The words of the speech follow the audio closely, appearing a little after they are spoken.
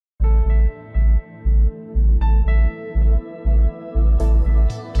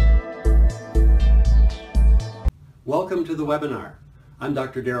Welcome to the webinar. I'm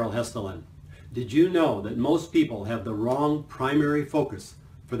Dr. Daryl Hestelin. Did you know that most people have the wrong primary focus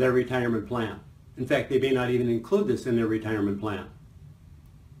for their retirement plan? In fact, they may not even include this in their retirement plan.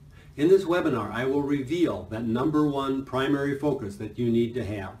 In this webinar, I will reveal that number one primary focus that you need to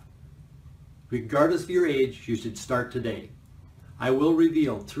have. Regardless of your age, you should start today. I will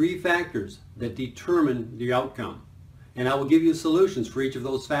reveal 3 factors that determine the outcome, and I will give you solutions for each of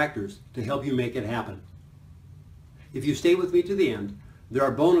those factors to help you make it happen. If you stay with me to the end, there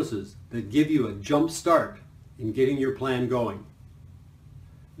are bonuses that give you a jump start in getting your plan going.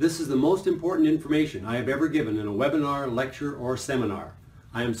 This is the most important information I have ever given in a webinar, lecture, or seminar.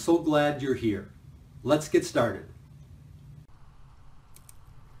 I am so glad you're here. Let's get started.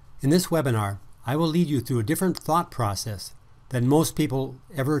 In this webinar, I will lead you through a different thought process than most people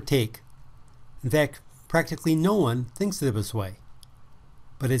ever take. In fact, practically no one thinks this way.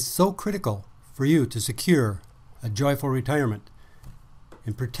 But it's so critical for you to secure a joyful retirement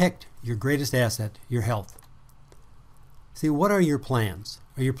and protect your greatest asset, your health. See, what are your plans?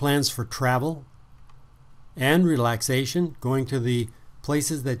 Are your plans for travel and relaxation, going to the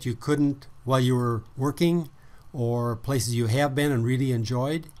places that you couldn't while you were working, or places you have been and really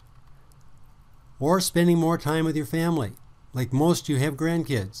enjoyed? Or spending more time with your family? Like most, you have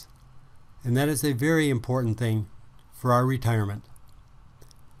grandkids, and that is a very important thing for our retirement.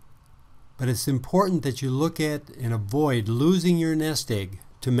 But it's important that you look at and avoid losing your nest egg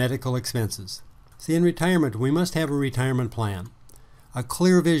to medical expenses. See, in retirement, we must have a retirement plan, a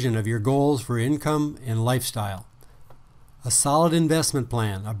clear vision of your goals for income and lifestyle, a solid investment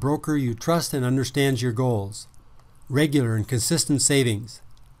plan, a broker you trust and understands your goals, regular and consistent savings.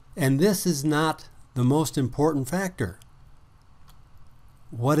 And this is not the most important factor.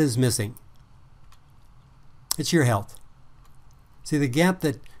 What is missing? It's your health. See, the gap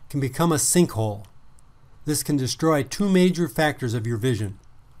that can become a sinkhole. This can destroy 2 major factors of your vision.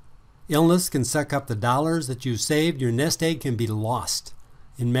 Illness can suck up the dollars that you saved. Your nest egg can be lost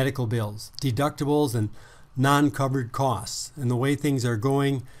in medical bills, deductibles, and non-covered costs. And the way things are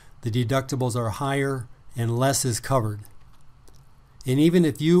going, the deductibles are higher and less is covered. And even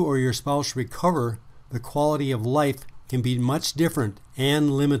if you or your spouse recover, the quality of life can be much different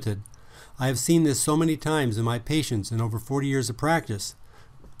and limited. I have seen this so many times in my patients in over 40 years of practice,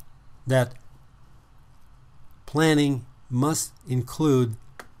 that planning must include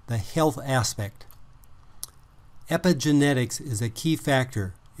the health aspect. Epigenetics is a key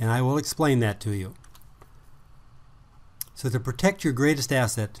factor, and I will explain that to you. So to protect your greatest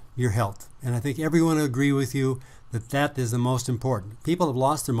asset, your health, and I think everyone will agree with you that that is the most important. People have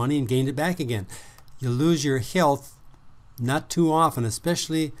lost their money and gained it back again. You lose your health not too often,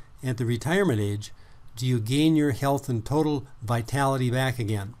 especially at the retirement age, do you gain your health and total vitality back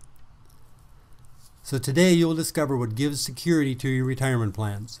again. So today you'll discover what gives security to your retirement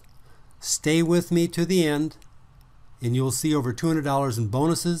plans. Stay with me to the end, and you'll see over $200 in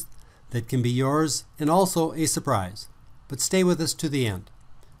bonuses that can be yours, and also a surprise. But stay with us to the end.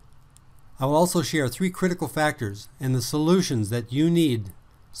 I will also share 3 critical factors and the solutions that you need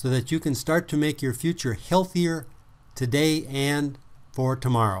so that you can start to make your future healthier today and for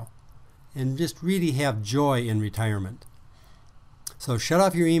tomorrow, and just really have joy in retirement. So shut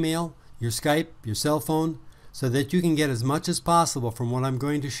off your email, your Skype, your cell phone, so that you can get as much as possible from what I'm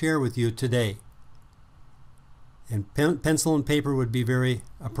going to share with you today. And pencil and paper would be very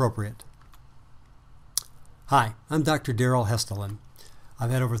appropriate. Hi, I'm Dr. Daryl Hestelin. I've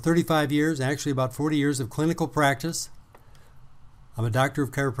had over 35 years, actually about 40 years of clinical practice. I'm a doctor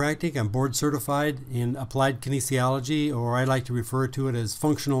of chiropractic. I'm board certified in applied kinesiology, or I like to refer to it as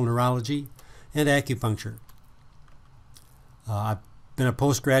functional neurology, and acupuncture. I've been a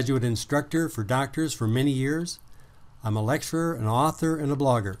postgraduate instructor for doctors for many years. I'm a lecturer, an author, and a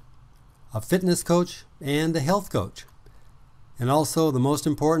blogger, a fitness coach, and a health coach. And also, the most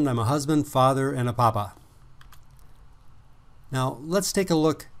important, I'm a husband, father, and a papa. Now, let's take a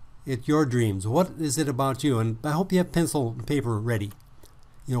look at your dreams. What is it about you? And I hope you have pencil and paper ready.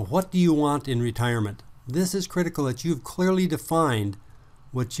 What do you want in retirement? This is critical that you've clearly defined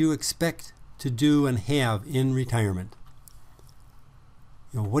what you expect to do and have in retirement.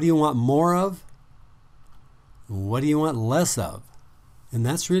 What do you want more of? What do you want less of? And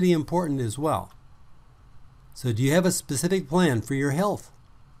that's really important as well. So do you have a specific plan for your health?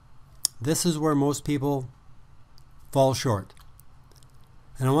 This is where most people fall short.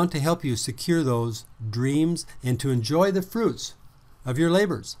 And I want to help you secure those dreams and to enjoy the fruits of your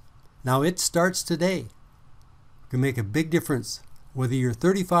labors. Now, it starts today. It can make a big difference whether you're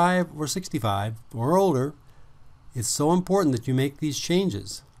 35 or 65 or older. It's so important that you make these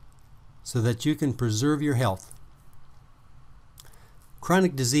changes so that you can preserve your health.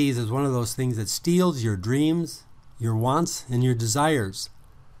 Chronic disease is one of those things that steals your dreams, your wants, and your desires,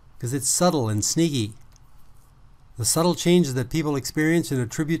 because it's subtle and sneaky. The subtle changes that people experience and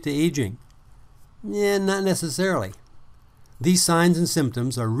attribute to aging? Not necessarily. These signs and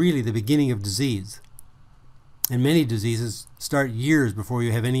symptoms are really the beginning of disease. And many diseases start years before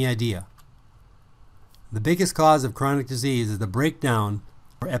you have any idea. The biggest cause of chronic disease is the breakdown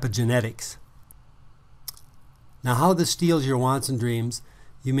or epigenetics. Now, how this steals your wants and dreams: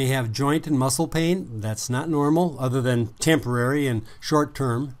 you may have joint and muscle pain. That's not normal, other than temporary and short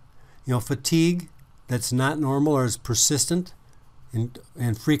term. Fatigue, that's not normal or is persistent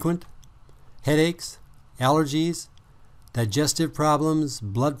and frequent. Headaches, allergies, digestive problems,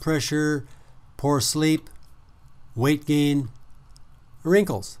 blood pressure, poor sleep, weight gain,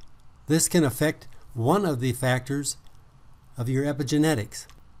 wrinkles. This can affect one of the factors of your epigenetics.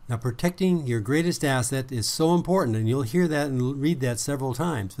 Now, protecting your greatest asset is so important, and you'll hear that and read that several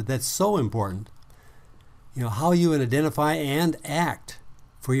times, but that's so important. How you identify and act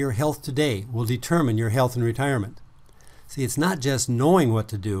for your health today will determine your health in retirement. See, it's not just knowing what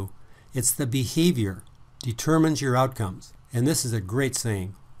to do, it's the behavior determines your outcomes. And this is a great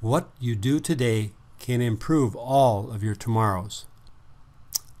saying: what you do today can improve all of your tomorrows.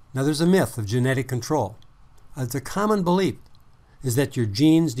 Now, there's a myth of genetic control. It's a common belief is that your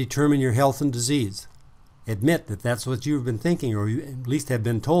genes determine your health and disease. Admit that that's what you've been thinking, or you at least have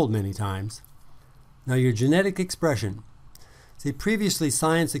been told many times. Now, your genetic expression. See, previously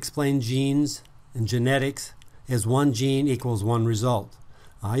science explained genes and genetics as one gene equals one result.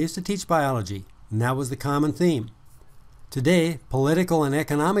 I used to teach biology, and that was the common theme. Today, political and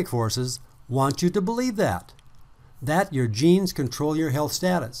economic forces want you to believe that your genes control your health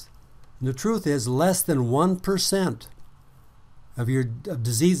status. And the truth is, less than 1% of your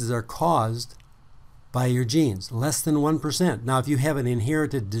diseases are caused by your genes. Less than 1%. Now, if you have an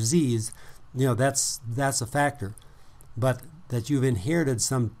inherited disease, that's a factor. But that you've inherited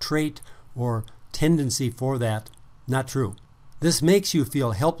some trait or tendency for that, not true. This makes you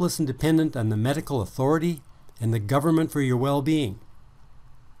feel helpless and dependent on the medical authority and the government for your well-being.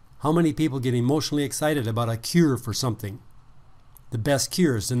 How many people get emotionally excited about a cure for something? The best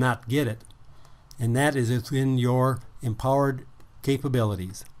cure is to not get it. And that is within your empowered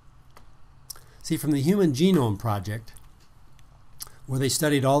capabilities. See, from the Human Genome Project, where they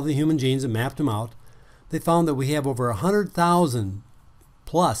studied all the human genes and mapped them out, they found that we have over 100,000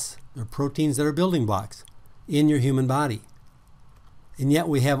 plus proteins that are building blocks in your human body. And yet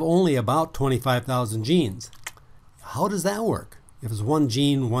we have only about 25,000 genes. How does that work? If it's one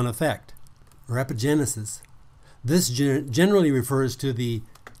gene, one effect. Or epigenesis. This generally refers to the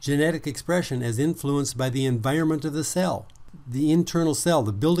genetic expression as influenced by the environment of the cell, the internal cell,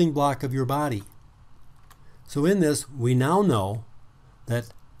 the building block of your body. So in this, we now know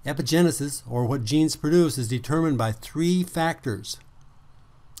that epigenesis, or what genes produce, is determined by 3 factors.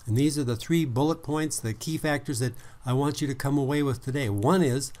 And these are the 3 bullet points, the key factors that I want you to come away with today. One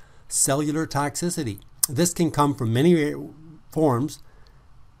is cellular toxicity. This can come from many forms,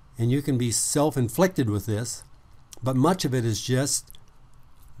 and you can be self-inflicted with this, but much of it is just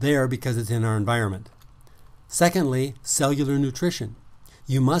there because it's in our environment. Secondly, cellular nutrition.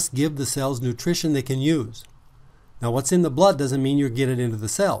 You must give the cells nutrition they can use. Now, what's in the blood doesn't mean you get it into the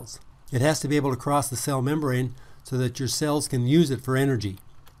cells. It has to be able to cross the cell membrane so that your cells can use it for energy.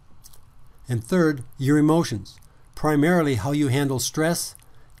 And third, your emotions, primarily how you handle stress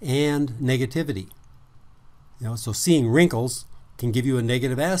and negativity. So seeing wrinkles can give you a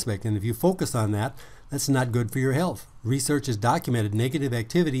negative aspect, and if you focus on that, that's not good for your health. Research has documented negative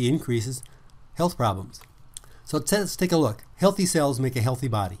activity increases health problems. So let's take a look. Healthy cells make a healthy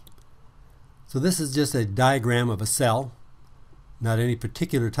body. So this is just a diagram of a cell, not any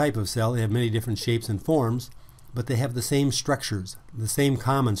particular type of cell. They have many different shapes and forms, but they have the same structures, the same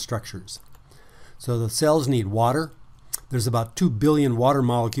common structures. So the cells need water. There's about 2 billion water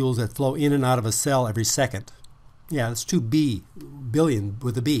molecules that flow in and out of a cell every second. Yeah, that's 2 billion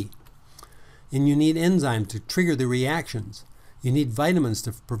with a B. And you need enzymes to trigger the reactions. You need vitamins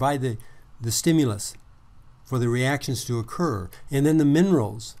to provide the stimulus for the reactions to occur. And then the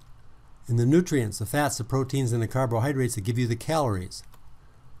minerals and the nutrients, the fats, the proteins, and the carbohydrates that give you the calories.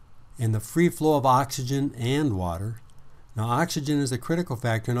 And the free flow of oxygen and water. Now, oxygen is a critical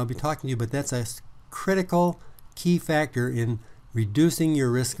factor, and I'll be talking to you, but that's a critical key factor in reducing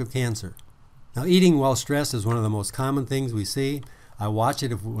your risk of cancer. Now, eating while stressed is one of the most common things we see. I watch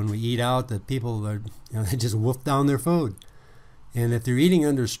it when we eat out, that people are, they just wolf down their food. And if they're eating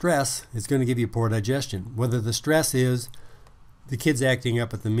under stress, it's going to give you poor digestion. Whether the stress is the kids acting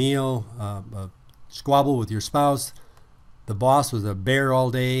up at the meal, a squabble with your spouse, the boss was a bear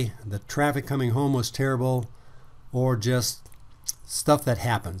all day, the traffic coming home was terrible, or just stuff that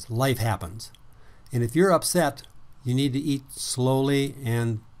happens. Life happens. And if you're upset, you need to eat slowly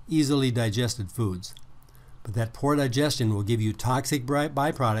and easily digested foods. But that poor digestion will give you toxic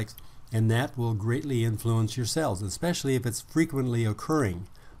byproducts, and that will greatly influence your cells, especially if it's frequently occurring,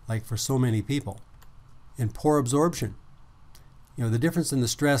 like for so many people. And poor absorption. You know, the difference in the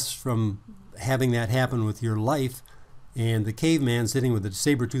stress from having that happen with your life and the caveman sitting with a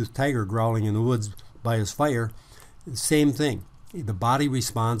saber-toothed tiger growling in the woods by his fire, same thing. The body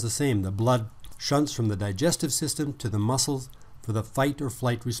responds the same. The blood shunts from the digestive system to the muscles for the fight or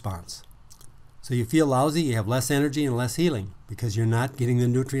flight response. So you feel lousy, you have less energy and less healing because you're not getting the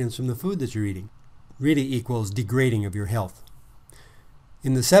nutrients from the food that you're eating. Really equals degrading of your health.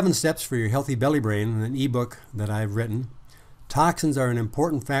 In the 7 Steps for Your Healthy Belly Brain, an ebook that I've written, toxins are an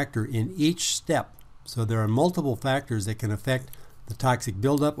important factor in each step. So there are multiple factors that can affect the toxic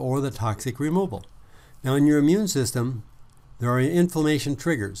buildup or the toxic removal. Now in your immune system, there are inflammation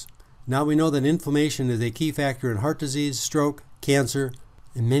triggers. Now we know that inflammation is a key factor in heart disease, stroke, cancer,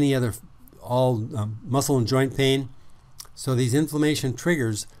 and many other muscle and joint pain. So these inflammation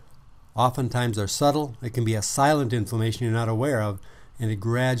triggers oftentimes are subtle. It can be a silent inflammation you're not aware of, and it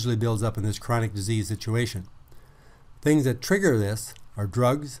gradually builds up in this chronic disease situation. Things that trigger this are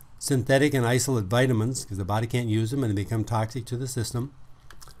drugs, synthetic and isolate vitamins, because the body can't use them and they become toxic to the system,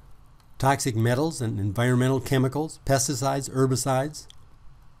 toxic metals and environmental chemicals, pesticides, herbicides,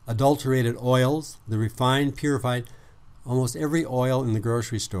 adulterated oils, the refined, purified. Almost every oil in the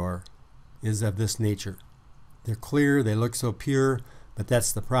grocery store is of this nature. They're clear, they look so pure, but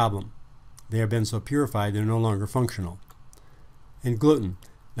that's the problem. They have been so purified, they're no longer functional. And gluten.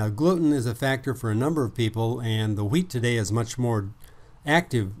 Now, gluten is a factor for a number of people, and the wheat today is much more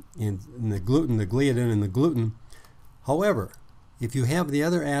active in the gluten, the gliadin and the gluten. However, if you have the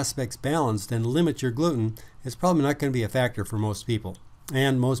other aspects balanced and limit your gluten, it's probably not going to be a factor for most people.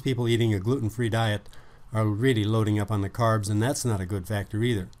 And most people eating a gluten-free diet are really loading up on the carbs, and that's not a good factor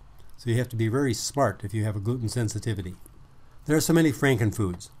either. So you have to be very smart if you have a gluten sensitivity. There are so many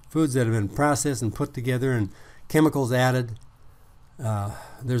frankenfoods, foods that have been processed and put together and chemicals added.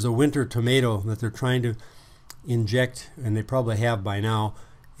 There's a winter tomato that they're trying to inject, and they probably have by now,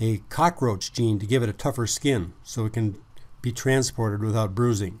 a cockroach gene to give it a tougher skin so it can be transported without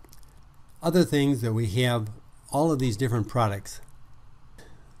bruising. Other things that we have, all of these different products,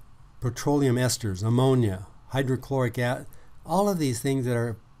 petroleum esters, ammonia, hydrochloric acid, all of these things that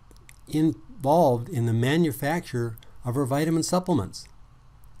are involved in the manufacture of our vitamin supplements.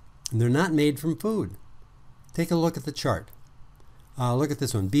 And they're not made from food. Take a look at the chart. Look at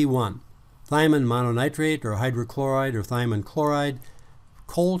this one, B1. Thiamine mononitrate or hydrochloride or thiamine chloride,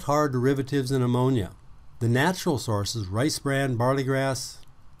 coal tar derivatives and ammonia. The natural sources, rice bran, barley grass,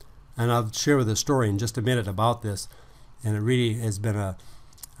 and I'll share with a story in just a minute about this, and it really has been a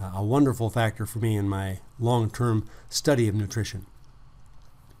wonderful factor for me in my long-term study of nutrition.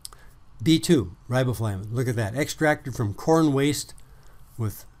 B2, riboflavin, look at that, extracted from corn waste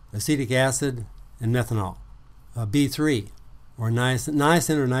with acetic acid and methanol. B3, or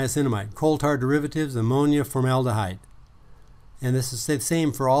niacin or niacinamide, coal tar derivatives, ammonia, formaldehyde. And this is the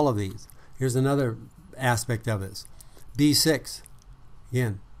same for all of these. Here's another aspect of this. B6,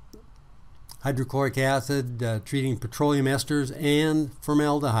 again, hydrochloric acid, treating petroleum esters and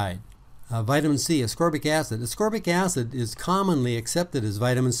formaldehyde. Vitamin C, ascorbic acid. Ascorbic acid is commonly accepted as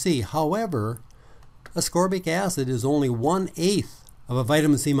vitamin C. However, ascorbic acid is only 1/8 of a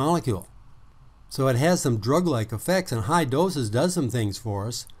vitamin C molecule. So it has some drug-like effects, and high doses does some things for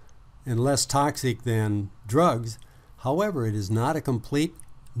us and less toxic than drugs. However, it is not a complete,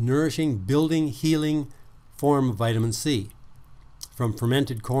 nourishing, building, healing form of vitamin C from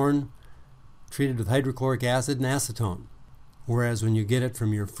fermented corn treated with hydrochloric acid and acetone. Whereas when you get it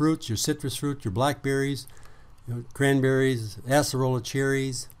from your fruits, your citrus fruit, your blackberries, cranberries, acerola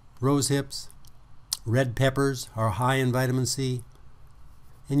cherries, rose hips, red peppers are high in vitamin C.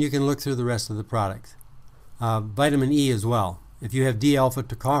 And you can look through the rest of the products. Vitamin E as well. If you have D-alpha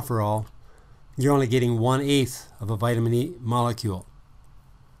tocopherol, you're only getting 1/8 of a vitamin E molecule.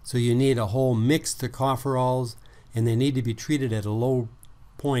 So you need a whole mixed tocopherols, and they need to be treated at a low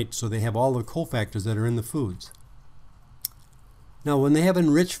point so they have all the cofactors that are in the foods. Now, when they have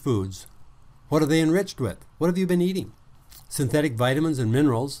enriched foods, what are they enriched with? What have you been eating? Synthetic vitamins and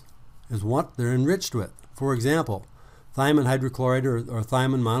minerals is what they're enriched with. For example, thiamine hydrochloride or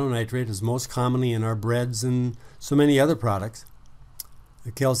thiamine mononitrate is most commonly in our breads and so many other products.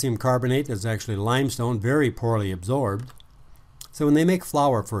 The calcium carbonate is actually limestone, very poorly absorbed. So when they make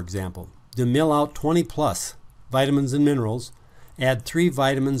flour, for example, they mill out 20+ vitamins and minerals, add 3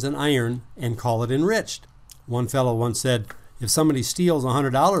 vitamins and iron, and call it enriched. One fellow once said, if somebody steals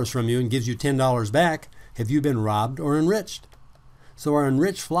 $100 from you and gives you $10 back, have you been robbed or enriched? So our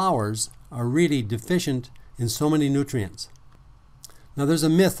enriched flours are really deficient in so many nutrients. Now there's a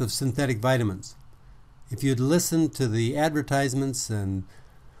myth of synthetic vitamins. If you'd listen to the advertisements and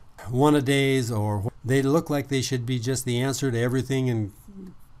one-a-days, or they look like they should be just the answer to everything and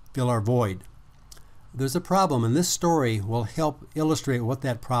fill our void. There's a problem, and this story will help illustrate what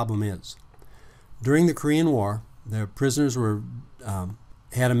that problem is. During the Korean War, the prisoners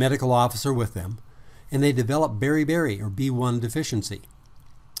had a medical officer with them, and they developed beriberi, or B1 deficiency.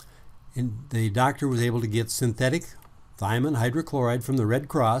 And the doctor was able to get synthetic thiamine hydrochloride from the Red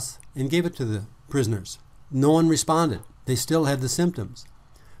Cross and gave it to the prisoners. No one responded. They still had the symptoms.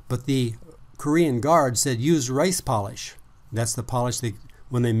 But the Korean Guard said use rice polish. That's the polish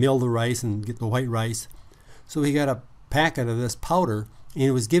when they mill the rice and get the white rice. So he got a packet of this powder, and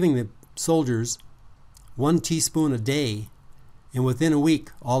he was giving the soldiers 1 teaspoon a day, and within a week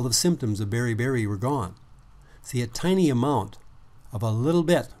all the symptoms of beriberi were gone. See, a tiny amount of a little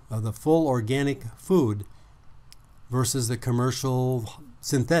bit of the full organic food versus the commercial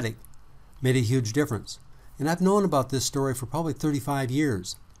synthetic made a huge difference. And I've known about this story for probably 35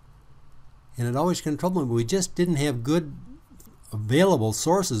 years. And it always kind of troubled me, but we just didn't have good available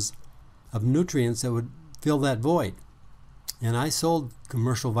sources of nutrients that would fill that void. And I sold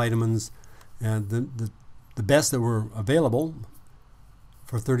commercial vitamins, the best that were available,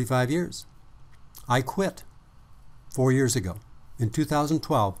 for 35 years. I quit 4 years ago. In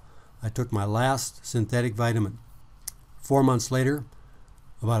 2012, I took my last synthetic vitamin. 4 months later,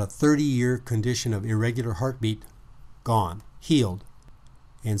 about a 30-year condition of irregular heartbeat gone, healed.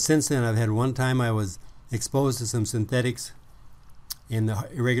 And since then, I've had one time I was exposed to some synthetics, and the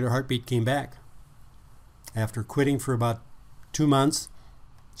irregular heartbeat came back. After quitting for about 2 months,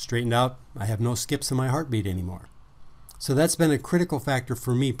 straightened out, I have no skips in my heartbeat anymore. So that's been a critical factor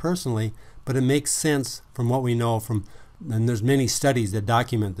for me personally, but it makes sense from what we know and there's many studies that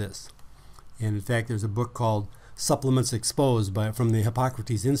document this. And in fact, there's a book called Supplements Exposed from the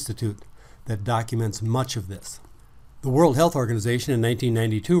Hippocrates Institute that documents much of this. The World Health Organization in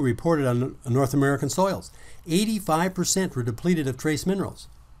 1992 reported on North American soils 85% were depleted of trace minerals.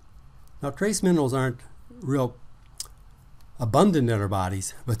 Now, trace minerals aren't real abundant in our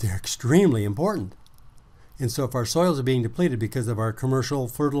bodies, but they're extremely important. And so if our soils are being depleted because of our commercial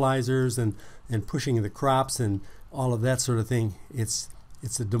fertilizers and pushing the crops and all of that sort of thing, it's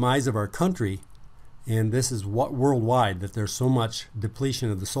the demise of our country. And this is worldwide, that there's so much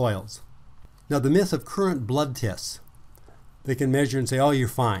depletion of the soils. Now, the myth of current blood tests. They can measure and say, oh, you're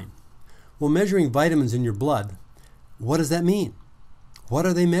fine. Well, measuring vitamins in your blood, what does that mean? What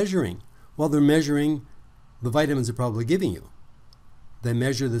are they measuring? Well, they're measuring the vitamins they're probably giving you. They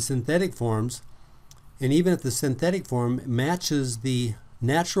measure the synthetic forms, and even if the synthetic form matches the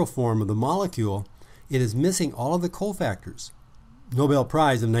natural form of the molecule, it is missing all of the cofactors. Nobel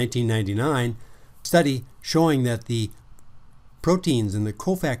Prize of 1999 study showing that the proteins and the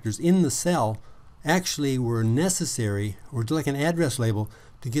cofactors in the cell actually were necessary, or like an address label,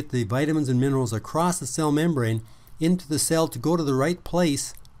 to get the vitamins and minerals across the cell membrane into the cell to go to the right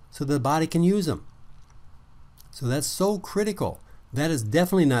place so the body can use them. So that's so critical. That is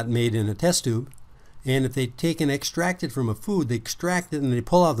definitely not made in a test tube. And if they take and extract it from a food, they extract it and they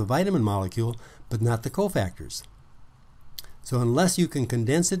pull out the vitamin molecule, but not the cofactors. So unless you can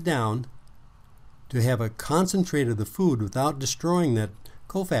condense it down to have a concentrate of the food without destroying that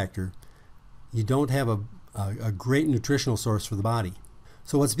cofactor, you don't have a great nutritional source for the body.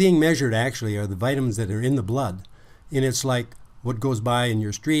 So what's being measured actually are the vitamins that are in the blood. And it's like what goes by in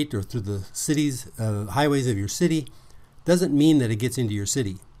your street or through the cities, highways of your city, doesn't mean that it gets into your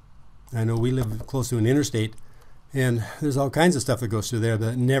city. I know we live close to an interstate, and there's all kinds of stuff that goes through there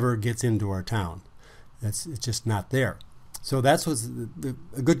that never gets into our town. It's just not there. So that's what's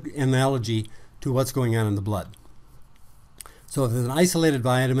a good analogy to what's going on in the blood. So if it's an isolated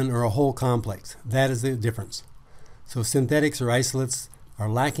vitamin or a whole complex, that is the difference. So synthetics or isolates are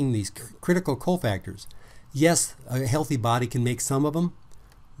lacking these critical cofactors. Yes, a healthy body can make some of them,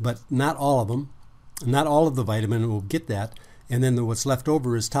 but not all of them. Not all of the vitamin will get that, and then what's left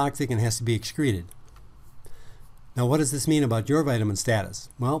over is toxic and has to be excreted. Now, what does this mean about your vitamin status?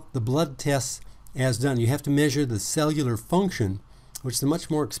 Well, the blood tests as done, you have to measure the cellular function, which is a much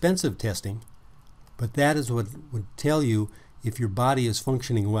more expensive testing, but that is what would tell you if your body is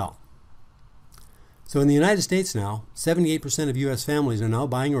functioning well. So in the United States now, 78% of U.S. families are now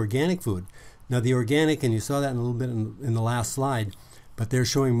buying organic food. Now the organic, and you saw that in a little bit in the last slide, but they're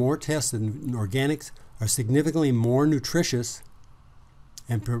showing more tests in organics are significantly more nutritious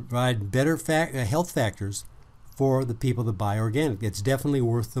and provide better health factors for the people that buy organic. It's definitely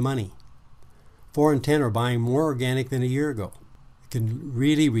worth the money. 4 in 10 are buying more organic than a year ago. It can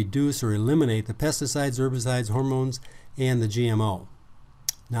really reduce or eliminate the pesticides, herbicides, hormones, and the GMO.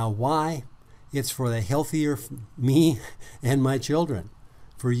 Now why? It's for the healthier me and my children,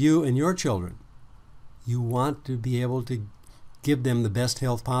 for you and your children. You want to be able to give them the best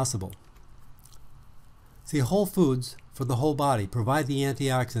health possible. See, whole foods for the whole body provide the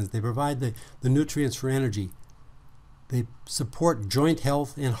antioxidants, they provide the nutrients for energy. They support joint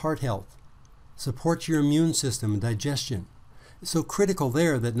health and heart health, support your immune system and digestion. It's so critical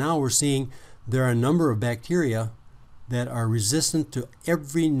there that now we're seeing there are a number of bacteria that are resistant to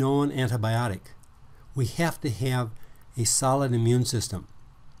every known antibiotic. We have to have a solid immune system.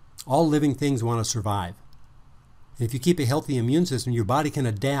 All living things want to survive. And if you keep a healthy immune system, your body can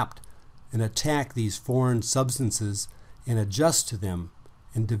adapt and attack these foreign substances and adjust to them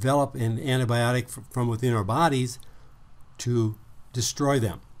and develop an antibiotic from within our bodies to destroy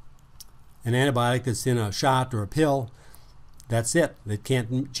them. An antibiotic that's in a shot or a pill, that's it. It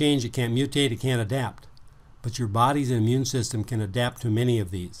can't change, it can't mutate, it can't adapt. But your body's immune system can adapt to many of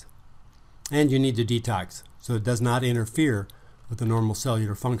these. And you need to detox so it does not interfere with the normal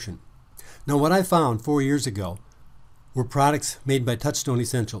cellular function. Now what I found 4 years ago were products made by Touchstone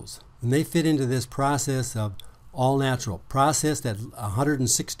Essentials. And they fit into this process of all natural, processed at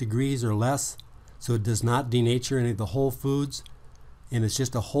 106 degrees or less, so it does not denature any of the whole foods, and it's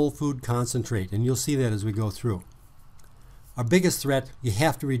just a whole food concentrate, and you'll see that as we go through. Our biggest threat, you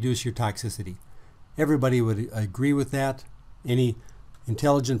have to reduce your toxicity. Everybody would agree with that. Any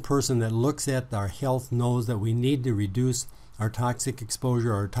intelligent person that looks at our health knows that we need to reduce our toxic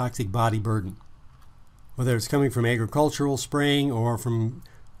exposure, our toxic body burden. Whether it's coming from agricultural spraying or from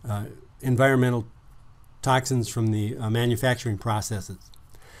environmental toxins from the manufacturing processes.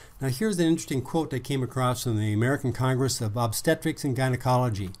 Now here's an interesting quote I came across from the American Congress of Obstetrics and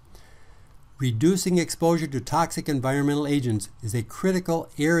Gynecology. Reducing exposure to toxic environmental agents is a critical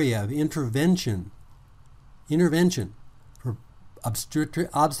area of intervention for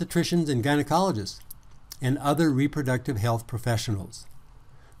obstetricians and gynecologists and other reproductive health professionals.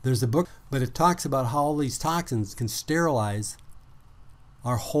 There's a book, but it talks about how all these toxins can sterilize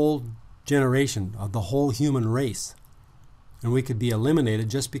our whole generation of the whole human race. And we could be eliminated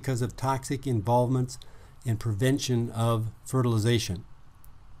just because of toxic involvements and prevention of fertilization.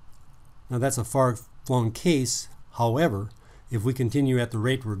 Now that's a far-flung case. However, if we continue at the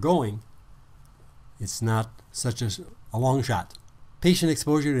rate we're going, it's not such a long shot. Patient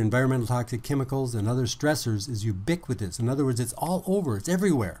exposure to environmental toxic chemicals and other stressors is ubiquitous. In other words, it's all over, it's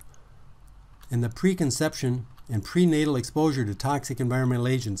everywhere. And the preconception and prenatal exposure to toxic environmental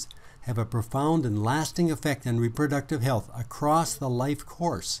agents have a profound and lasting effect on reproductive health across the life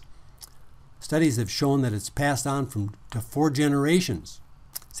course. Studies have shown that it's passed on to 4 generations.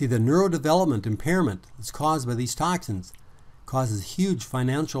 See, the neurodevelopment impairment that's caused by these toxins causes huge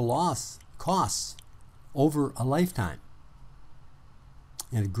financial costs over a lifetime.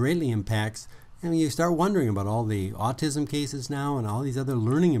 And it greatly impacts, and you start wondering about all the autism cases now and all these other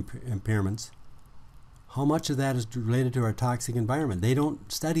learning impairments. How much of that is related to our toxic environment? They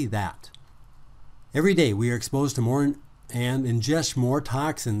don't study that. Every day we are exposed to more and ingest more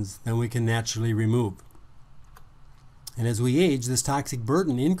toxins than we can naturally remove. And as we age, this toxic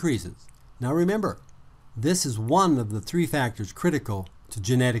burden increases. Now remember, this is one of the 3 factors critical to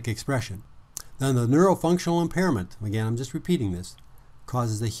genetic expression. Then the neurofunctional impairment, again I'm just repeating this,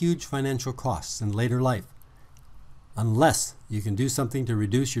 causes a huge financial costs in later life, unless you can do something to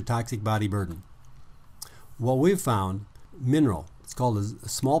reduce your toxic body burden. What we've found, mineral, it's called a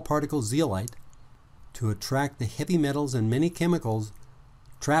small particle zeolite, to attract the heavy metals and many chemicals,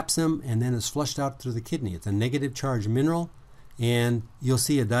 traps them, and then is flushed out through the kidney. It's a negative charge mineral, and you'll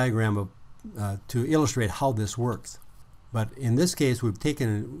see a diagram to illustrate how this works. But in this case, we've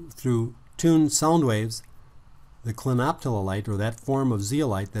taken it through tuned sound waves, the clinoptilolite, or that form of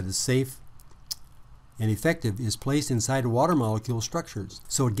zeolite that is safe and effective, is placed inside water molecule structures.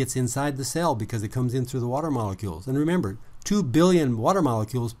 So it gets inside the cell because it comes in through the water molecules. And remember, 2 billion water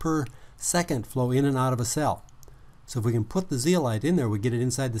molecules per second flow in and out of a cell. So if we can put the zeolite in there, we get it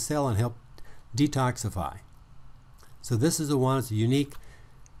inside the cell and help detoxify. So this is the one, it's unique.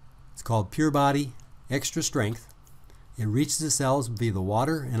 It's called Pure Body Extra Strength. It reaches the cells via the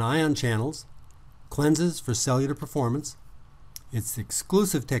water and ion channels, cleanses for cellular performance. It's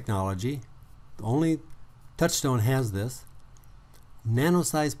exclusive technology. Only Touchstone has this.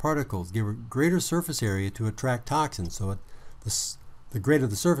 Nano-sized particles give a greater surface area to attract toxins. So the greater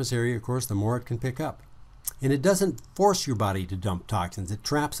the surface area, of course, the more it can pick up. And it doesn't force your body to dump toxins. It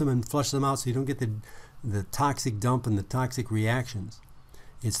traps them and flushes them out so you don't get the toxic dump and the toxic reactions.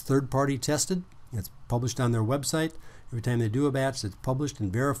 It's third-party tested. It's published on their website. Every time they do a batch, it's published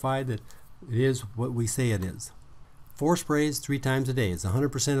and verified that it is what we say it is. 4 sprays 3 times a day. It's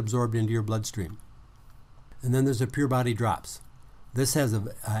 100% absorbed into your bloodstream. And then there's the Pure Body Drops. This has an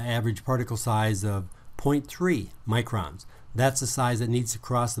average particle size of 0.3 microns. That's the size that needs to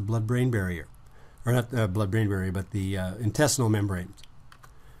cross the blood-brain barrier. Or not the blood-brain barrier, but the intestinal membranes.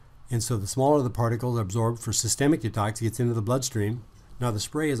 And so the smaller the particles are absorbed for systemic detox, it gets into the bloodstream. Now the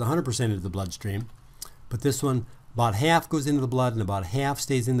spray is 100% into the bloodstream, but this one, about half goes into the blood and about half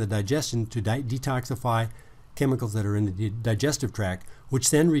stays in the digestion to detoxify chemicals that are in the digestive tract,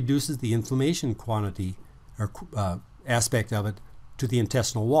 which then reduces the inflammation quantity or aspect of it to the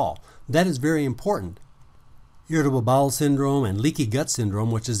intestinal wall. That is very important. Irritable bowel syndrome and leaky gut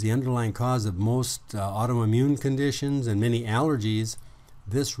syndrome, which is the underlying cause of most autoimmune conditions and many allergies,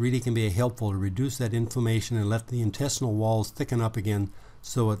 this really can be helpful to reduce that inflammation and let the intestinal walls thicken up again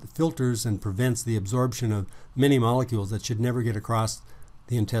so it filters and prevents the absorption of many molecules that should never get across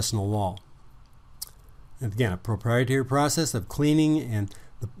the intestinal wall. And again, a proprietary process of cleaning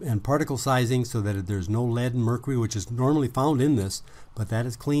and particle sizing so that there's no lead and mercury, which is normally found in this, but that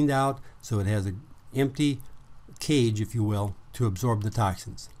is cleaned out so it has an empty cage, if you will, to absorb the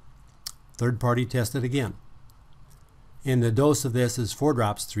toxins. Third party tested again. And the dose of this is 4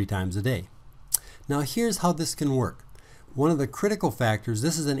 drops 3 times a day. Now here's how this can work. One of the critical factors,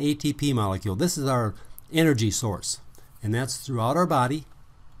 this is an ATP molecule. This is our energy source, and that's throughout our body.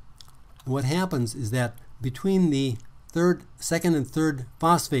 And what happens is that between the second and third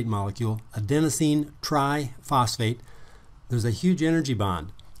phosphate molecule, adenosine triphosphate, there's a huge energy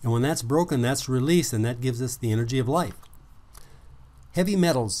bond. And when that's broken, that's released, and that gives us the energy of life. Heavy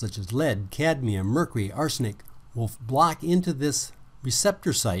metals such as lead, cadmium, mercury, arsenic will block into this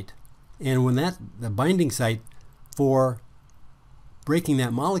receptor site, and when the binding site for breaking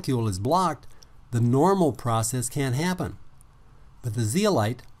that molecule is blocked, the normal process can't happen. But the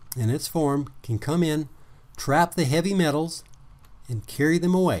zeolite, in its form, can come in, trap the heavy metals, and carry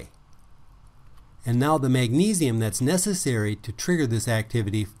them away. And now the magnesium that's necessary to trigger this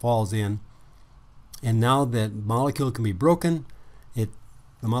activity falls in, and now that molecule can be broken.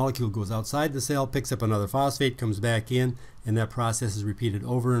 The molecule goes outside the cell, picks up another phosphate, comes back in, and that process is repeated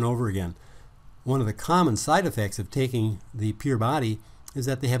over and over again. One of the common side effects of taking the Pure Body is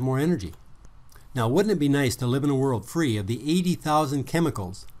that they have more energy. Now, wouldn't it be nice to live in a world free of the 80,000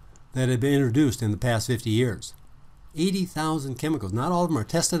 chemicals that have been introduced in the past 50 years? 80,000 chemicals. Not all of them are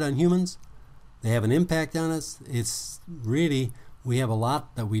tested on humans. They have an impact on us. It's really, we have a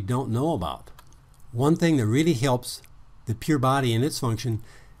lot that we don't know about. One thing that really helps the Pure Body and its function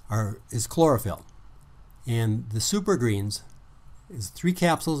is chlorophyll. And the Super Greens, 3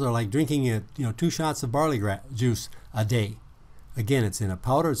 capsules are like drinking 2 shots of barley juice a day. Again, it's in a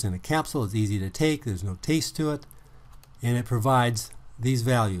powder, it's in a capsule, it's easy to take, there's no taste to it, and it provides these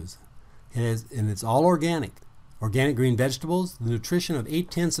values. And it's all organic. Organic green vegetables, the nutrition of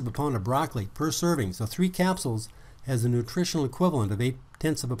 0.8 of a pound of broccoli per serving. So 3 capsules has a nutritional equivalent of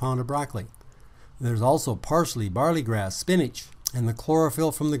 0.8 of a pound of broccoli. There's also parsley, barley grass, spinach, and the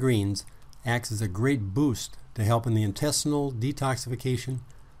chlorophyll from the greens acts as a great boost to help in the intestinal detoxification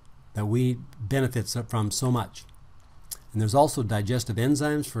that we benefit from so much. And there's also digestive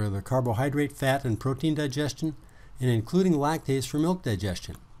enzymes for the carbohydrate, fat, and protein digestion, and including lactase for milk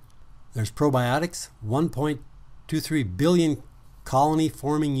digestion. There's probiotics, 1.23 billion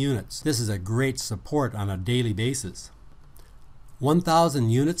colony-forming units. This is a great support on a daily basis.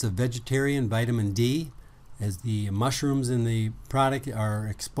 1,000 units of vegetarian vitamin D, as the mushrooms in the product are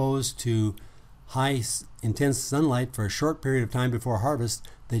exposed to high intense sunlight for a short period of time before harvest,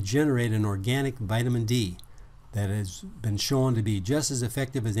 they generate an organic vitamin D that has been shown to be just as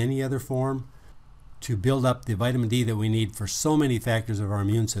effective as any other form to build up the vitamin D that we need for so many factors of our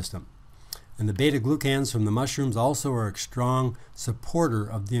immune system. And the beta-glucans from the mushrooms also are a strong supporter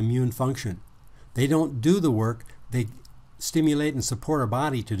of the immune function. They don't do the work, they stimulate and support our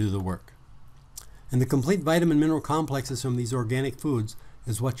body to do the work. And the complete vitamin mineral complexes from these organic foods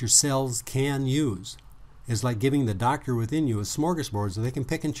is what your cells can use. It's like giving the doctor within you a smorgasbord so they can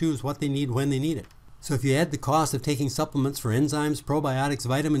pick and choose what they need when they need it. So if you add the cost of taking supplements for enzymes, probiotics,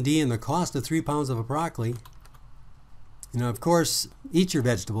 vitamin D, and the cost of 3 pounds of broccoli, of course, eat your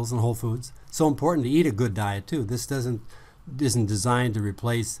vegetables and whole foods. So important to eat a good diet too. This isn't designed to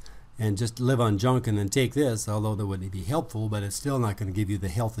replace and just live on junk and then take this, although that would be helpful, but it's still not going to give you the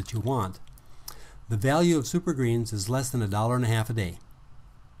health that you want. The value of Super Greens is less than $1.50 a day.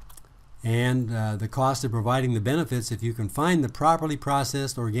 And the cost of providing the benefits, if you can find the properly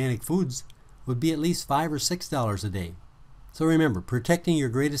processed organic foods, would be at least $5 or $6 a day. So remember, protecting your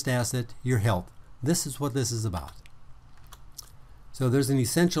greatest asset, your health. This is what this is about. So there's an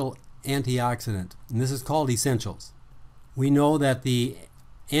essential antioxidant, and this is called essentials. We know that the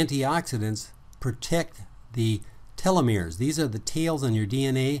antioxidants protect the telomeres. These are the tails on your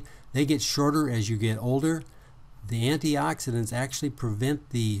DNA. They get shorter as you get older. The antioxidants actually prevent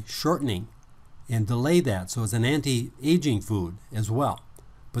the shortening and delay that. So it's an anti-aging food as well.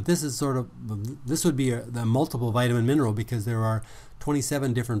 But this is this would be the multiple vitamin mineral, because there are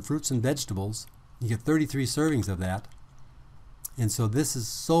 27 different fruits and vegetables. You get 33 servings of that. And so this is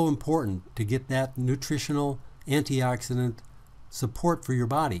so important to get that nutritional antioxidant support for your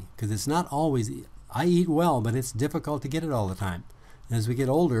body, because it's not always, I eat well, but it's difficult to get it all the time. And as we get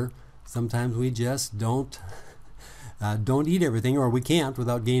older, sometimes we just don't eat everything, or we can't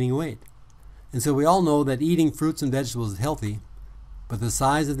without gaining weight. And so we all know that eating fruits and vegetables is healthy, but the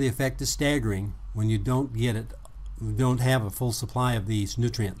size of the effect is staggering when you don't get it, you don't have a full supply of these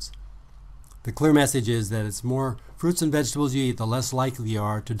nutrients. The clear message is that it's more fruits and vegetables you eat, the less likely you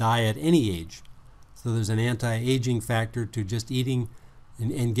are to die at any age. So there's an anti-aging factor to just eating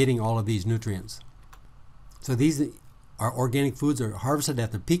and getting all of these nutrients. So these are organic foods, are harvested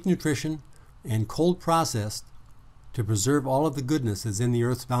at their peak nutrition and cold processed to preserve all of the goodness that's in the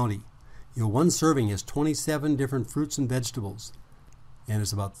earth's bounty. One serving has 27 different fruits and vegetables, and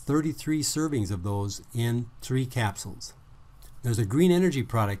it's about 33 servings of those in 3 capsules. There's a green energy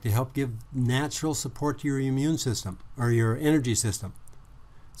product to help give natural support to your immune system, or your energy system.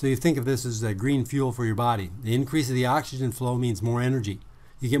 So you think of this as a green fuel for your body. The increase of the oxygen flow means more energy.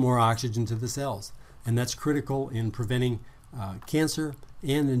 You get more oxygen to the cells, and that's critical in preventing cancer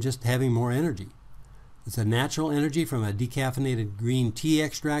and in just having more energy. It's a natural energy from a decaffeinated green tea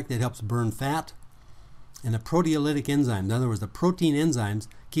extract that helps burn fat, and a proteolytic enzyme. In other words, the protein enzymes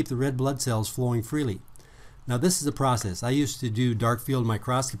keep the red blood cells flowing freely. Now this is a process. I used to do dark field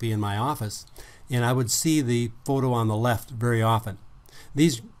microscopy in my office, and I would see the photo on the left very often.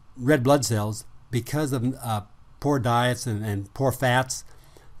 These red blood cells, because of poor diets and poor fats,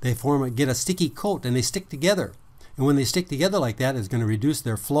 they get a sticky coat and they stick together. And when they stick together like that, it's going to reduce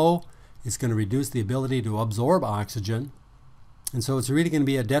their flow. It's going to reduce the ability to absorb oxygen. And so it's really going to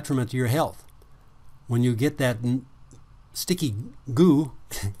be a detriment to your health. When you get that sticky goo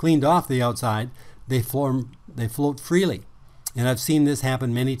cleaned off the outside, they float freely. And I've seen this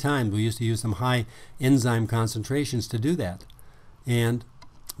happen many times. We used to use some high enzyme concentrations to do that. And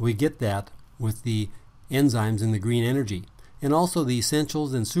we get that with the enzymes in the green energy. And also the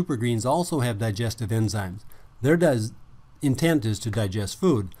essentials and super greens also have digestive enzymes. Their intent is to digest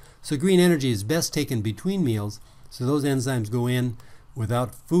food. So green energy is best taken between meals, so those enzymes go in without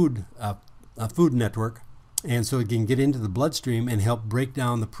a food network, and so it can get into the bloodstream and help break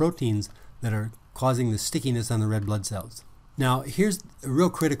down the proteins that are causing the stickiness on the red blood cells. Now here's a real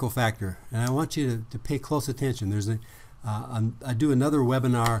critical factor, and I want you to pay close attention. I do another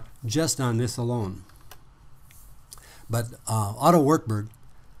webinar just on this alone. But Otto Warburg,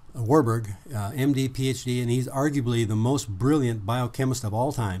 MD, PhD, and he's arguably the most brilliant biochemist of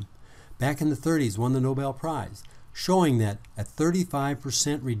all time, back in the 30s won the Nobel Prize, showing that a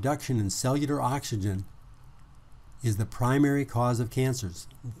 35% reduction in cellular oxygen is the primary cause of cancers.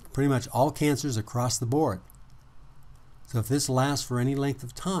 Pretty much all cancers across the board. So if this lasts for any length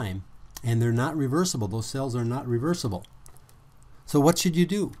of time, and they're not reversible, those cells are not reversible. So what should you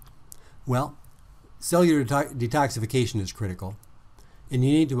do? Well, cellular detoxification is critical. And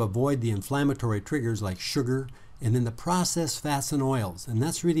you need to avoid the inflammatory triggers like sugar and then the processed fats and oils. And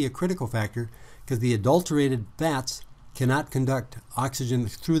that's really a critical factor, because the adulterated fats cannot conduct oxygen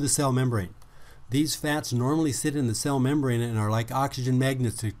through the cell membrane. These fats normally sit in the cell membrane and are like oxygen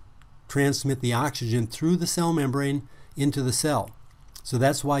magnets to transmit the oxygen through the cell membrane into the cell. So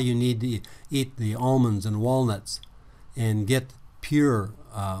that's why you need to eat the almonds and walnuts and get pure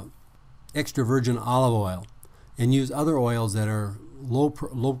extra virgin olive oil and use other oils that are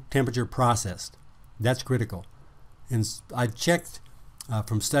low temperature processed. That's critical. And I checked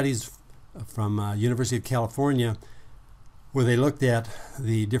from studies from University of California where they looked at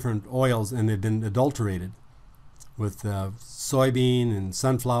the different oils, and they've been adulterated with soybean and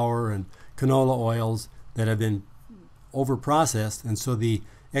sunflower and canola oils that have been over processed, and so the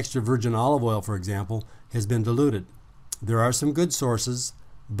extra virgin olive oil, for example, has been diluted. There are some good sources,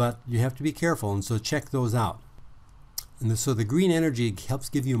 but you have to be careful, and so check those out. And so the green energy helps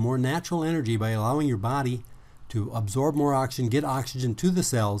give you more natural energy by allowing your body to absorb more oxygen, get oxygen to the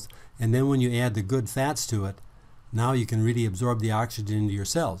cells, and then when you add the good fats to it, now you can really absorb the oxygen into your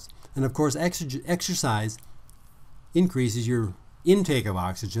cells. And of course, exercise increases your intake of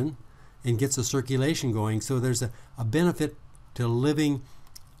oxygen and gets the circulation going. So there's a benefit to living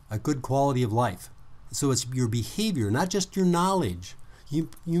a good quality of life. So it's your behavior, not just your knowledge. You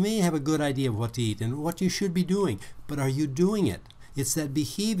may have a good idea of what to eat and what you should be doing, but are you doing it? It's that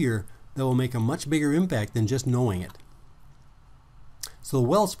behavior that will make a much bigger impact than just knowing it. So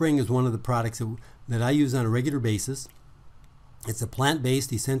Wellspring is one of the products that I use on a regular basis. It's a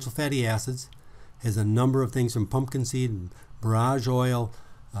plant-based essential fatty acids. Has a number of things from pumpkin seed, borage oil,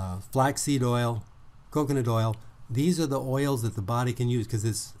 flaxseed oil, coconut oil. These are the oils that the body can use because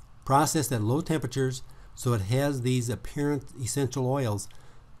it's processed at low temperatures, so it has these apparent essential oils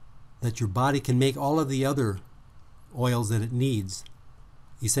that your body can make all of the other oils that it needs,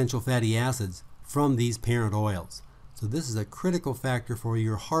 essential fatty acids, from these parent oils. So this is a critical factor for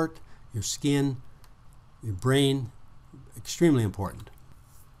your heart, your skin, your brain, extremely important.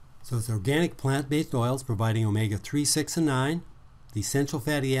 So it's organic plant-based oils providing omega-3, 6, and 9, the essential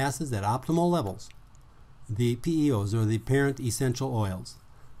fatty acids at optimal levels, the PEOs, or the parent essential oils,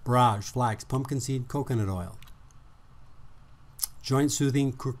 borage, flax, pumpkin seed, coconut oil, joint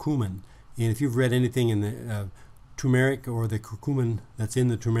soothing curcumin. And if you've read anything in the turmeric, or the curcumin that's in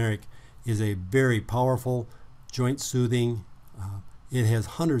the turmeric, is a very powerful joint soothing. It has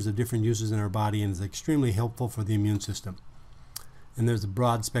hundreds of different uses in our body and is extremely helpful for the immune system. And there's a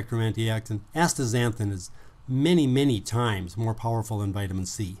broad spectrum antioxidant. Astaxanthin is many, many times more powerful than vitamin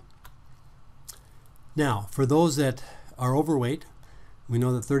C. Now, for those that are overweight, we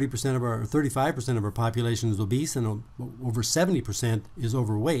know that 30% of our, or 35% of our population is obese, and over 70% is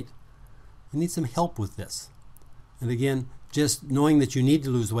overweight. We need some help with this. And again, just knowing that you need to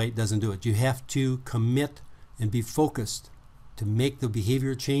lose weight doesn't do it. You have to commit and be focused to make the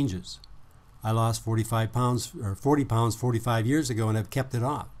behavior changes. I lost 45 pounds or 40 pounds 45 years ago and I've kept it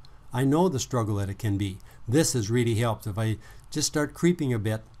off. I know the struggle that it can be. This has really helped. If I just start creeping a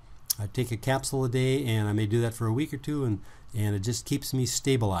bit, I take a capsule a day, and I may do that for a week or two, and it just keeps me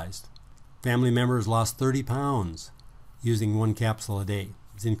stabilized. Family members lost 30 pounds using one capsule a day.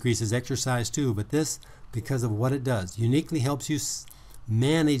 It increases exercise too, but this, because of what it does, uniquely helps you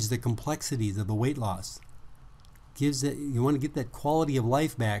manage the complexities of the weight loss. You want to get that quality of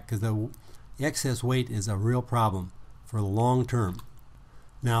life back, because the excess weight is a real problem for the long term.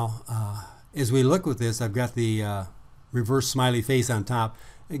 Now, as we look with this, I've got the reverse smiley face on top.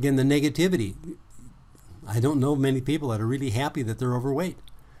 Again, the negativity. I don't know many people that are really happy that they're overweight.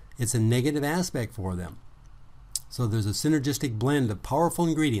 It's a negative aspect for them. So there's a synergistic blend of powerful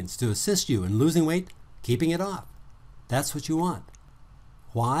ingredients to assist you in losing weight, keeping it off. That's what you want.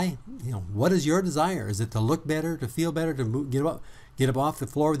 Why? What is your desire? Is it to look better, to feel better, to get up off the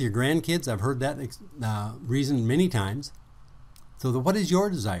floor with your grandkids? I've heard that reason many times. So what is your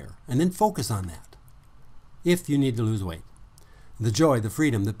desire? And then focus on that if you need to lose weight. The joy, the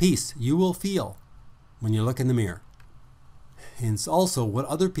freedom, the peace you will feel when you look in the mirror. And it's also what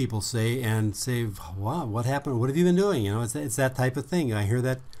other people say, and say, wow, what happened? What have you been doing? It's that type of thing. I hear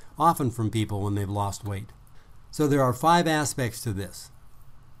that often from people when they've lost weight. So there are 5 aspects to this.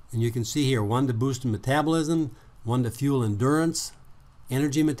 And you can see here, 1 to boost metabolism, 1 to fuel endurance,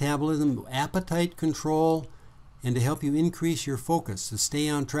 energy metabolism, appetite control, and to help you increase your focus, to stay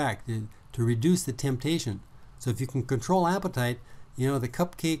on track, to reduce the temptation. So if you can control appetite, the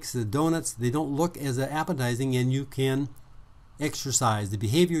cupcakes, the donuts, they don't look as appetizing, and you can exercise the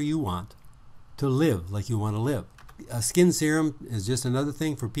behavior you want to live like you want to live. A skin serum is just another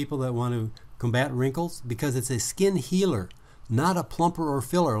thing for people that want to combat wrinkles, because it's a skin healer, not a plumper or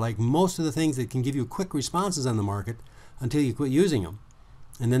filler like most of the things that can give you quick responses on the market until you quit using them,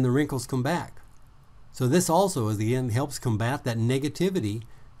 and then the wrinkles come back. So this also again helps combat that negativity,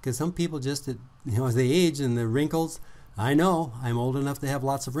 because some people just, as they age and the wrinkles, I know I'm old enough to have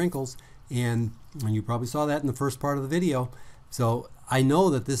lots of wrinkles, and you probably saw that in the first part of the video. So I know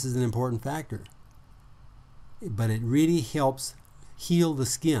that this is an important factor, but it really helps heal the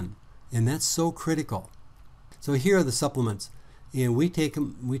skin, and that's so critical. So here are the supplements, and we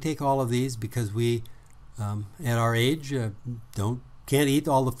take all of these because we at our age can't eat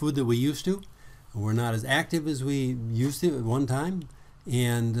all the food that we used to. We're not as active as we used to at one time,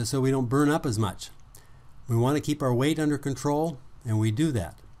 and so we don't burn up as much. We want to keep our weight under control, and we do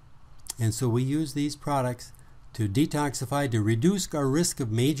that. And so we use these products to detoxify, to reduce our risk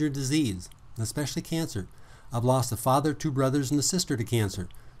of major disease, especially cancer. I've lost a father, 2 brothers, and a sister to cancer,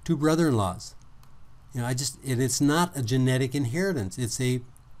 2 brother-in-laws. It's not a genetic inheritance. It's a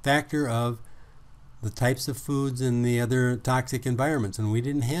factor of the types of foods and the other toxic environments. And we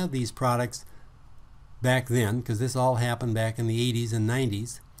didn't have these products back then, because this all happened back in the 80s and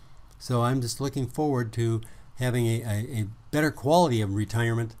 90s. So I'm just looking forward to having a better quality of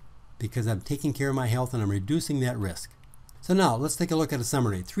retirement because I'm taking care of my health and I'm reducing that risk. So now let's take a look at a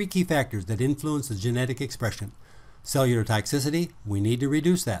summary. 3 key factors that influence the genetic expression. Cellular toxicity, we need to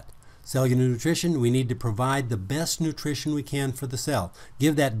reduce that. Cellular nutrition, we need to provide the best nutrition we can for the cell.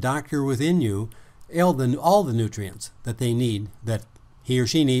 Give that doctor within you all the nutrients that they need, that he or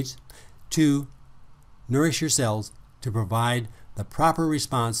she needs, to nourish your cells, to provide the proper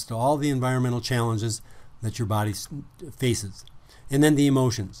response to all the environmental challenges that your body faces. And then the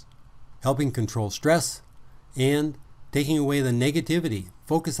emotions, helping control stress and taking away the negativity.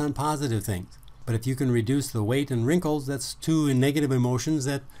 Focus on positive things. But if you can reduce the weight and wrinkles, that's 2 negative emotions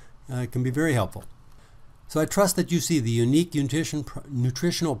that can be very helpful. So I trust that you see the unique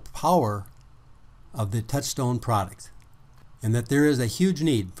nutritional power of the Touchstone product, and that there is a huge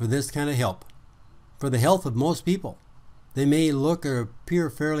need for this kind of help for the health of most people. They may look or appear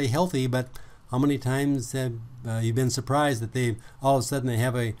fairly healthy, but how many times have you been surprised that they all of a sudden they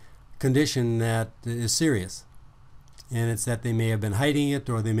have a condition that is serious? And it's that they may have been hiding it,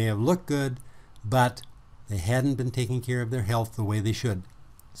 or they may have looked good, but they hadn't been taking care of their health the way they should.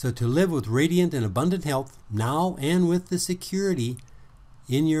 So to live with radiant and abundant health now, and with the security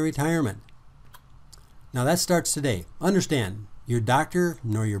in your retirement. Now that starts today. Understand, your doctor,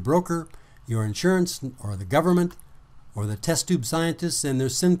 nor your broker, your insurance, or the government, or the test tube scientists and their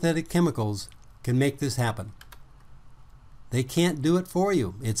synthetic chemicals can make this happen. They can't do it for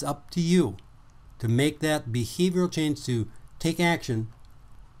you. It's up to you to make that behavioral change, to take action.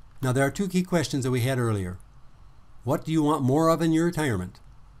 Now there are 2 key questions that we had earlier. What do you want more of in your retirement?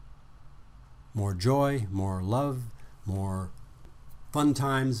 More joy, more love, more fun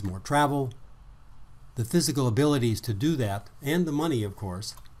times, more travel, the physical abilities to do that, and the money, of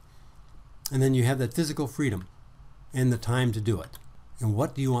course. And then you have that physical freedom and the time to do it. And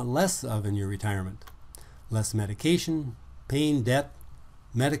what do you want less of in your retirement? Less medication, pain, debt,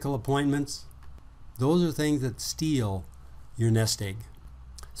 medical appointments. Those are things that steal your nest egg.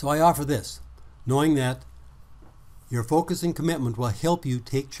 So I offer this, knowing that your focus and commitment will help you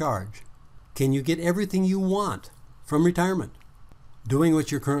take charge. Can you get everything you want from retirement? Doing what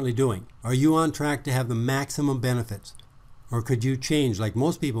you're currently doing, are you on track to have the maximum benefits? Or could you change, like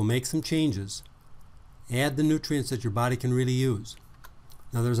most people, make some changes, add the nutrients that your body can really use?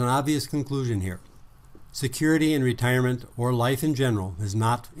 Now there's an obvious conclusion here. Security in retirement, or life in general, is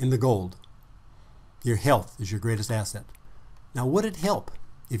not in the gold. Your health is your greatest asset. Now would it help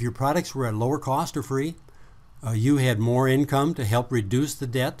if your products were at lower cost or free? You had more income to help reduce the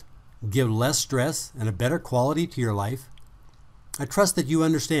debt, give less stress, and a better quality to your life? I trust that you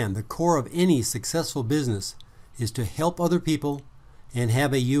understand the core of any successful business is to help other people and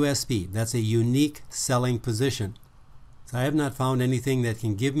have a USP. That's a unique selling position. So I have not found anything that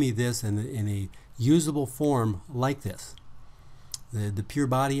can give me this in a usable form like this. The Pure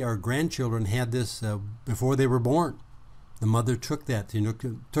Body, our grandchildren had this before they were born. The mother took that,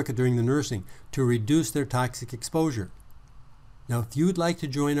 took it during the nursing to reduce their toxic exposure. Now, if you'd like to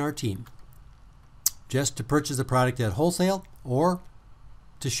join our team, just to purchase a product at wholesale, or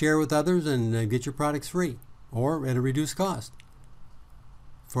to share with others and get your products free, or at a reduced cost,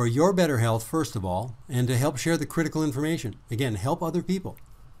 for your better health, first of all, and to help share the critical information. Again, help other people,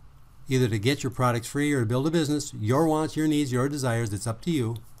 either to get your products free or to build a business, your wants, your needs, your desires. It's up to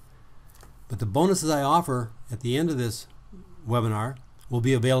you. But the bonuses I offer at the end of this webinar will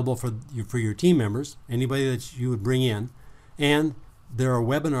be available for your team members, anybody that you would bring in, and there are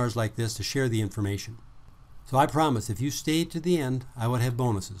webinars like this to share the information. So I promise, if you stay to the end, I would have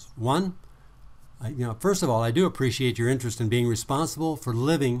bonuses. One, first of all, I do appreciate your interest in being responsible for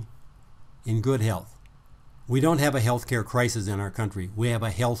living in good health. We don't have a healthcare crisis in our country. We have a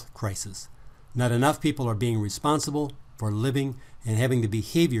health crisis. Not enough people are being responsible for living and having the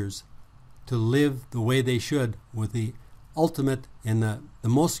behaviors to live the way they should, with the ultimate and the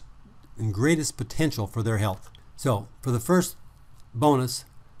most and greatest potential for their health. So for the first bonus,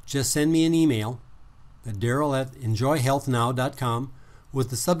 just send me an email at Daryl@enjoyhealthnow.com with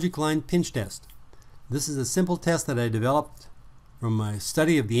the subject line Pinch Test. This is a simple test that I developed from my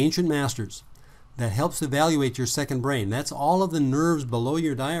study of the ancient masters that helps evaluate your second brain. That's all of the nerves below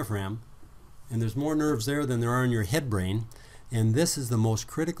your diaphragm, and there's more nerves there than there are in your head brain, and this is the most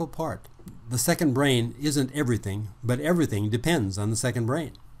critical part. The second brain isn't everything, but everything depends on the second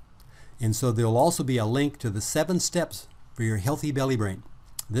brain. And so there'll also be a link to the 7 steps for your healthy belly brain.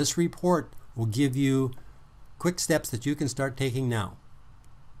 This report will give you quick steps that you can start taking now.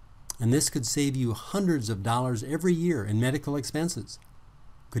 And this could save you hundreds of dollars every year in medical expenses.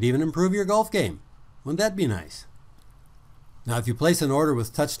 Could even improve your golf game. Wouldn't that be nice? Now, if you place an order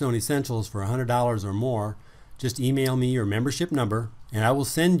with Touchstone Essentials for $100 or more, just email me your membership number and I will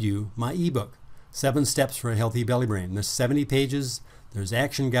send you my ebook, 7 Steps for a Healthy Belly Brain. There's 70 pages, there's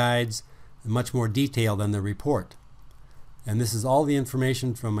action guides, and much more detail than the report. And this is all the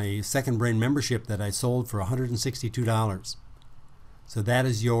information from a Second Brain membership that I sold for $162. So that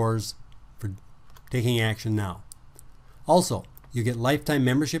is yours for taking action now. Also, you get lifetime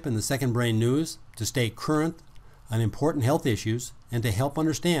membership in the Second Brain News to stay current on important health issues and to help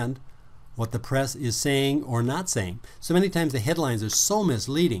understand what the press is saying or not saying. So many times the headlines are so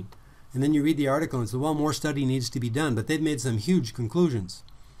misleading, and then you read the article and say, well, more study needs to be done, but they've made some huge conclusions.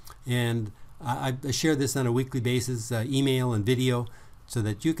 And I share this on a weekly basis, email and video, so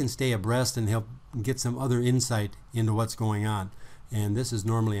that you can stay abreast and help get some other insight into what's going on. And this is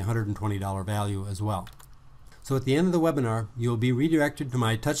normally a $120 value as well. So at the end of the webinar, you'll be redirected to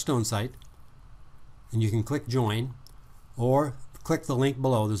my Touchstone site, and you can click Join, or click the link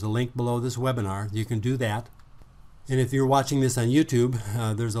below. There's a link below this webinar. You can do that. And if you're watching this on YouTube,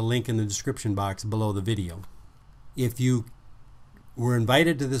 there's a link in the description box below the video. If you were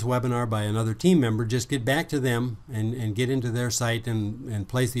invited to this webinar by another team member, just get back to them and get into their site and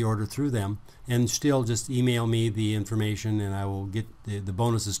place the order through them, and still just email me the information and I will get the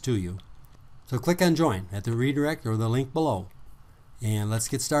bonuses to you. So click on Join at the redirect or the link below, and let's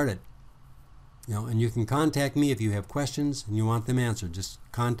get started. And you can contact me if you have questions and you want them answered. Just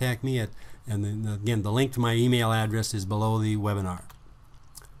contact me and then again, the link to my email address is below the webinar.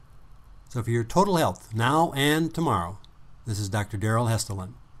 So for your total health now and tomorrow, this is Dr. Darrell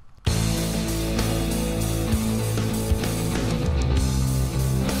Hestelin.